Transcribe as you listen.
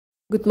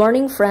Good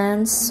morning,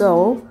 friends.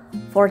 So,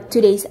 for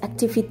today's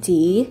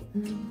activity,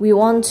 we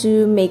want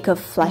to make a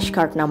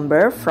flashcard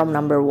number from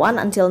number 1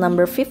 until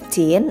number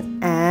 15,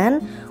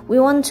 and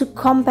we want to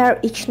compare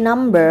each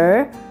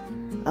number,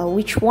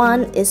 which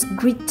one is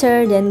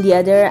greater than the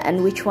other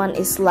and which one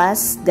is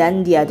less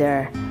than the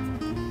other.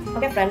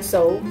 Okay, friends,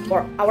 so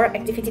for our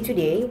activity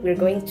today, we're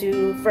going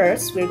to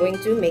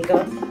make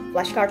a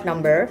flashcard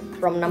number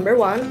from number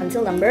 1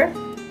 until number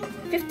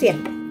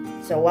 15.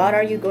 So what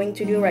are you going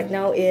to do right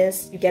now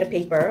is you get a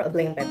paper, a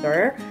blank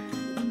paper,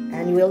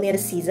 and you will need a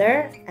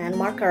scissor and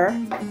marker,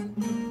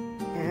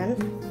 and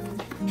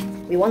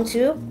we want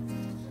to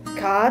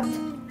cut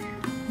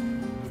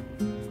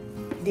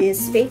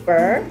this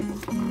paper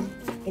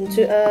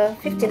into a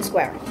 15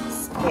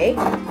 squares. Okay,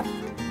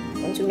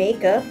 we want to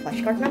make a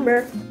flashcard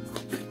number.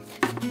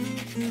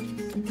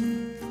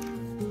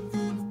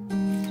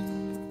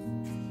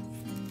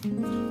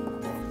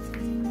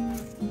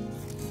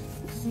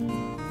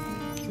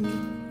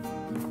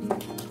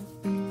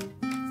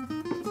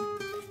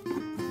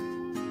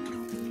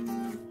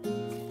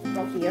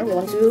 From here, we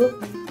want to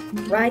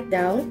write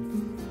down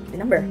the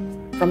number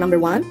from number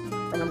 1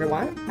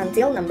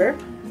 until number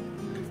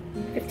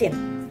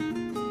 15.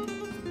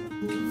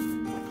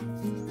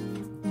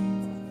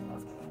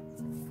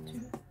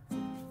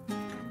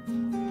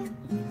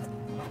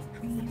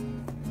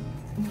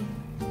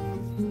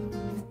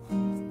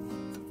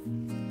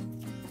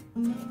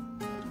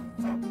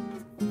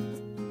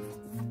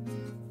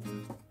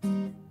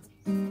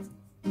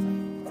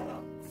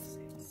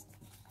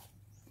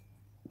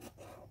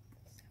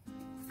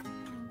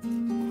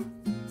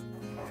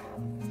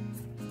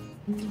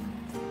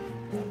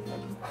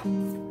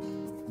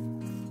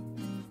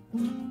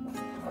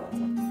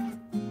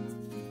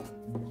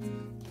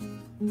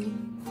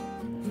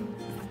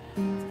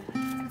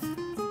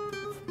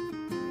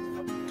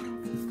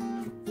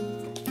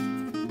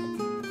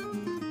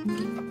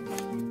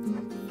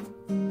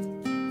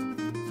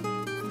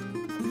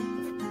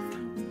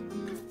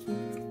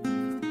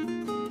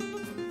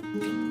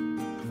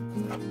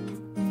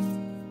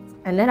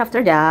 And then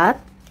after that,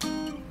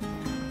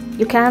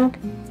 you can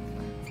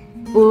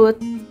put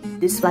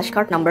this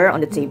flashcard number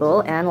on the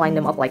table and line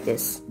them up like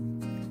this.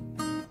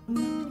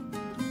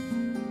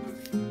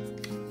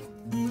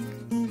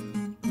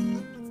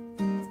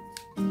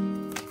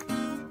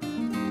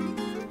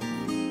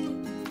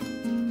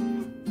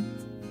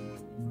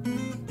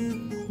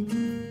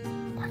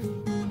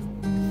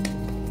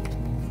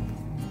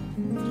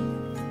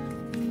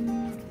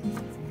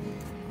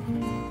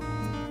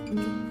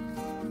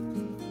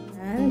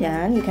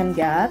 Then you can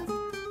get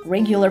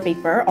regular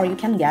paper, or you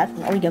can get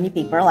an origami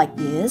paper like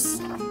this,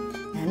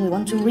 and we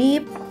want to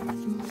rip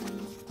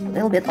a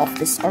little bit of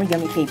this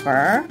origami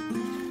paper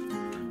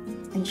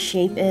and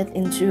shape it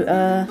into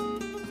a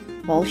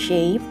ball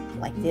shape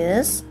like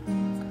this,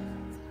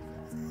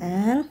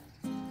 and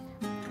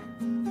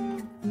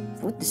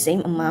put the same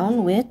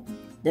amount with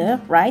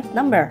the right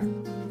number.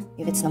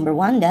 If it's number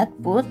 1, that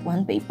put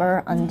one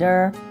paper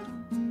under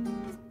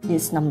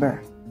this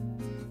number.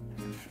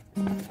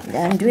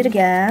 Then do it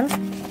again.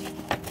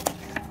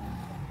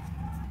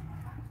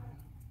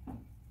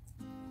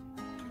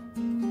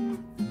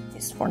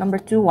 This for number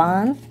 2,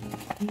 1,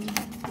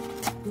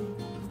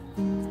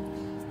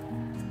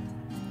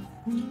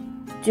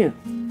 2.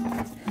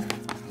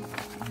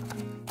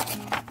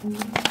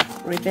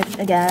 Repeat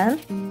again.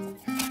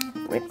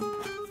 Rip.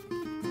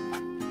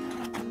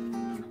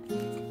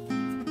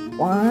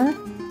 1,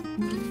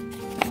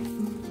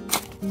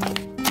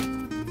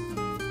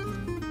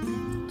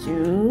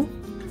 2.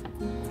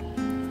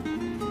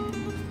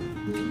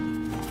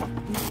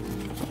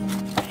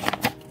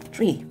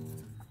 3.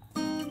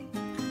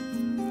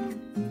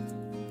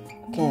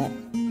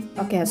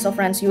 Okay, so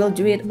friends, you will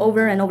do it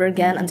over and over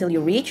again until you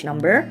reach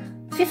number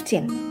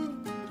 15.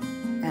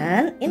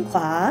 And in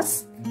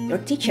class, your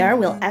teacher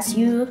will ask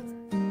you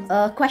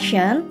a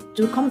question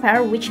to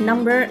compare which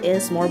number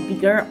is more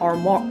bigger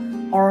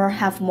or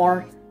have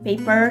more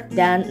paper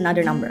than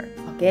another number.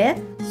 Okay,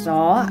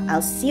 so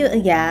I'll see you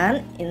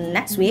again in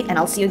next week, and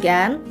I'll see you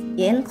again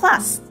in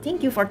class.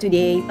 Thank you for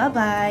today. Bye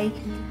bye.